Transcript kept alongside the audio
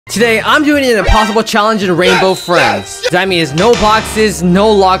Today, I'm doing an impossible challenge in Rainbow Friends. That means no boxes, no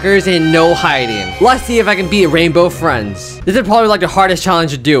lockers, and no hiding. Let's see if I can beat Rainbow Friends. This is probably like the hardest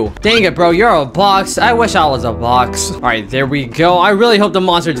challenge to do. Dang it, bro, you're a box. I wish I was a box. All right, there we go. I really hope the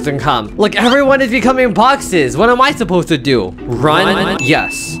monster doesn't come. Look, everyone is becoming boxes. What am I supposed to do? Run?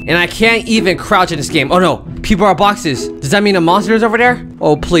 Yes. And I can't even crouch in this game. Oh no, people are boxes. Does that mean a monster is over there?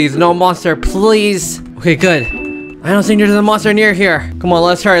 Oh, please, no monster, please. Okay, good. I don't think there's a monster near here. Come on,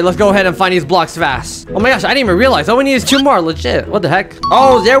 let's hurry. Let's go ahead and find these blocks fast. Oh my gosh, I didn't even realize. All we need is 2 more. Legit. What the heck?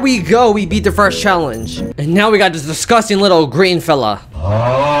 Oh, there we go. We beat the first challenge. And now we got this disgusting little green fella.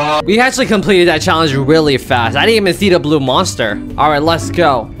 We actually completed that challenge really fast. I didn't even see the blue monster. All right, let's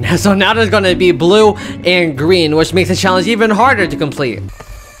go. So now there's going to be blue and green, which makes the challenge even harder to complete.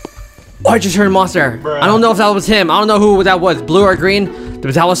 Oh, I just heard a monster. I don't know if that was him. I don't know who that was, blue or green,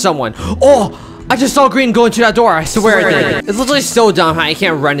 but that was someone. Oh! I just saw green go into that door. I swear it did. It's literally so dumb how I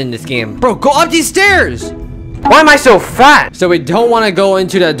can't run in this game. Bro, go up these stairs. Why am I so fat? So we don't want to go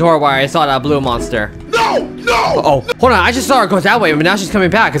into that door where I saw that blue monster. No, no. Uh-oh. Hold on. I just saw her go that way, but now she's coming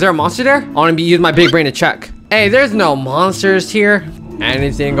back. Is there a monster there? I want to use my big brain to check. Hey, there's no monsters here.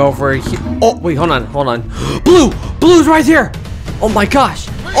 Anything over here? Oh, wait, hold on. Hold on. Blue. Blue's right there. Oh my gosh.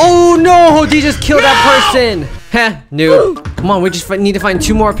 Oh no, he just killed that person. Heh, noob. Come on, we just need to find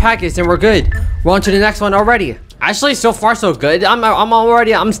 2 more packets and we're good. We're on to the next one already. Actually, so far so good.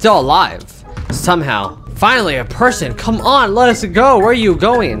 I'm still alive. Somehow. Finally, a person. Come on, let us go. Where are you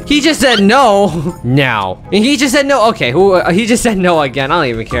going? He just said no. Now. And he just said no. Okay, he just said no again. I don't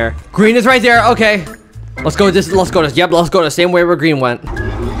even care. Green is right there. Okay. Let's go this. Yep, let's go the same way where green went. Blue.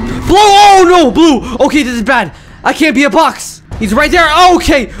 Oh no, blue. Okay, this is bad. I can't be a box. He's right there.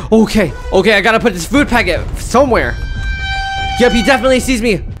 Okay. I gotta put this food packet somewhere. Yep, he definitely sees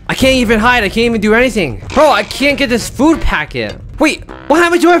me. I can't even hide. I can't even do anything. Bro, I can't get this food packet. Wait, what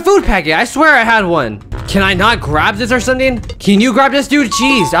happened to my food packet? I swear I had one. Can I not grab this or something? Can you grab this, dude?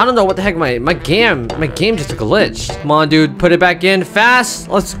 Jeez, I don't know what the heck my game just glitched. Come on, dude, put it back in fast.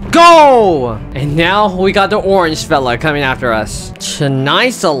 Let's go. And now we got the orange fella coming after us.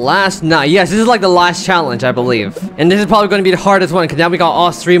 Tonight's the last night. Yes, this is like the last challenge, I believe. And this is probably going to be the hardest one because now we got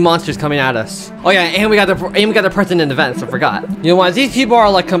all 3 monsters coming at us. Oh yeah, and we got the person in the vents. I forgot. You know what? These people are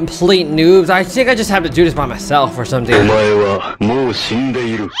like complete noobs. I think I just have to do this by myself or something.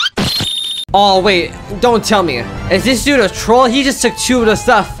 Oh wait, don't tell me. Is this dude a troll? He just took 2 of the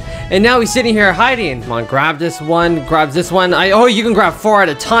stuff and now he's sitting here hiding. Come on, grab this one, grab this one. Oh, you can grab 4 at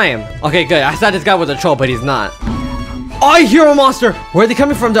a time. Okay, good. I thought this guy was a troll, but he's not. Oh, I hear a monster. Where are they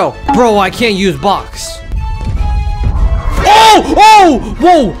coming from though? Bro, I can't use box. Oh,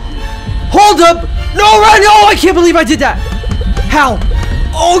 whoa. Hold up. No, run. No, I can't believe I did that. How?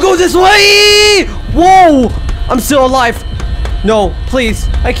 Oh, go this way. Whoa, I'm still alive. No, please.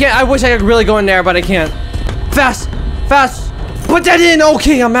 I can't. I wish I could really go in there, but I can't. Fast. Put that in.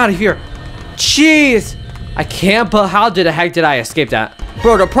 Okay, I'm out of here. Jeez. I can't, but how the heck did I escape that?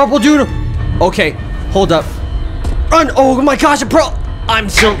 Bro, the purple dude. Okay, hold up. Run. Oh my gosh, bro. I'm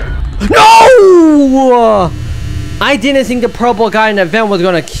so... No! I didn't think the purple guy in the vent was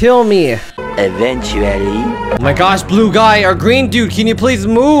gonna kill me. Eventually. Oh my gosh, blue guy or green dude, can you please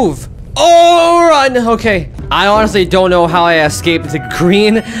move? Oh, run. Okay. I honestly don't know how I escaped the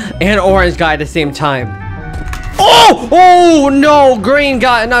green and orange guy at the same time. Oh no, green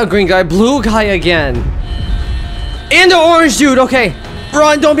guy, not green guy, blue guy again. And the orange dude, okay.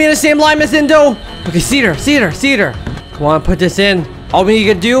 Run, don't be in the same line as Indo. Okay, Cedar. Come on, put this in. All we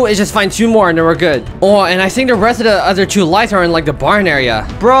need to do is just find 2 more and then we're good. Oh, and I think the rest of the other 2 lights are in like the barn area.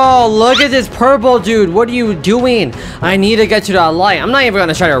 Bro, look at this purple dude. What are you doing? I need to get to that light. I'm not even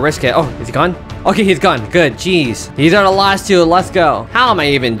gonna try to risk it. Oh, is he gone? Okay, he's gone. Good, jeez. These are the last 2. Let's go. How am I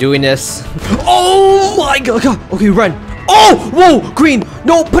even doing this? Oh my god. Okay, run. Oh, whoa, green.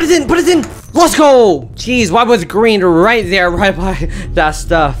 No, put it in. Let's go. Jeez, why was green right there, right by that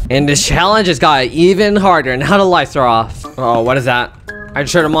stuff? And this challenge has got even harder. Now the lights are off. Oh, what is that? I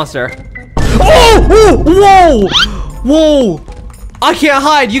just heard a monster. Oh, whoa. I can't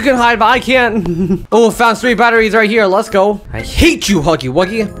hide. You can hide, but I can't. Oh, found 3 batteries right here. Let's go. I hate you, Huggy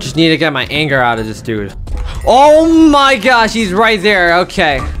Wuggy. Just need to get my anger out of this dude. Oh my gosh, he's right there.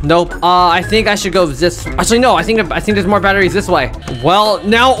 Okay. Nope. I think I should go this. Actually, no. I think there's more batteries this way. Well,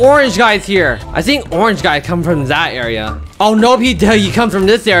 now orange guy's here. I think orange guy come from that area. Oh nope, he comes from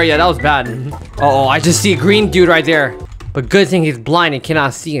this area. That was bad. Uh-oh, I just see a green dude right there. But good thing he's blind and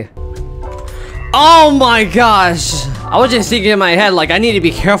cannot see. Oh my gosh. I was just thinking in my head, like, I need to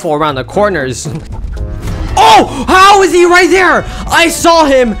be careful around the corners. Oh, how is he right there? I saw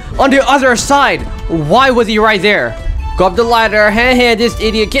him on the other side. Why was he right there? Go up the ladder. Hey, this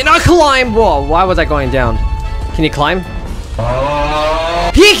idiot cannot climb. Whoa, why was I going down? Can he climb?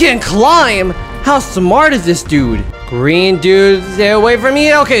 He can climb? How smart is this dude? Green dude, stay away from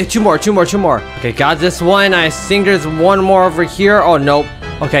me. Okay, two more. Okay, got this one. I think there's one more over here. Oh, nope.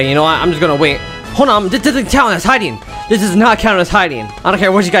 Okay, you know what? I'm just gonna wait. Hold on, this doesn't count as hiding. This does not count as hiding. I don't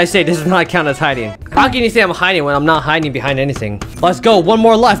care what you guys say, this does not count as hiding. How can you say I'm hiding when I'm not hiding behind anything? Let's go, one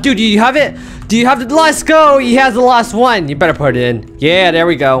more left. Dude, do you have it? Do you have the, let's go. He has the last one. You better put it in. Yeah, there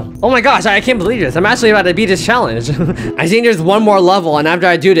we go. Oh my gosh, I can't believe this. I'm actually about to beat this challenge. I think there's one more level, and after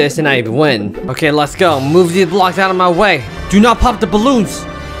I do this, then I win. Okay, let's go. Move these blocks out of my way. Do not pop the balloons.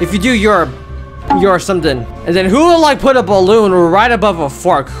 If you do, you're something. And then who would like put a balloon right above a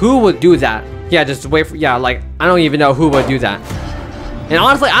fork? Who would do that? Yeah, just wait for, yeah, like, I don't even know who would do that. And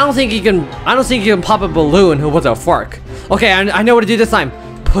honestly, I don't think you can pop a balloon with a fork. Okay, I know what to do this time.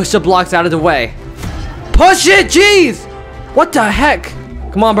 Push the blocks out of the way. Push it, jeez! What the heck?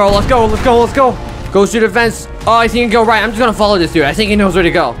 Come on, bro, let's go. Go through the fence. Oh, I think you can go right. I'm just gonna follow this dude. I think he knows where to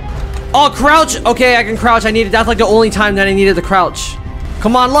go. Oh, crouch. Okay, I can crouch. That's like the only time that I needed to crouch.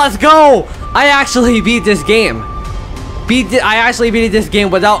 Come on, let's go. I actually beat this game. I actually beat this game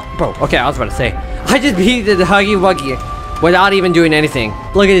without, bro, okay, I was about to say, I just beat the Huggy Wuggy without even doing anything.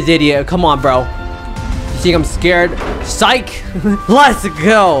 Look at this idiot, come on, bro. You think I'm scared? Psych! Let's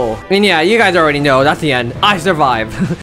go! I mean, yeah, you guys already know, that's the end. I survive.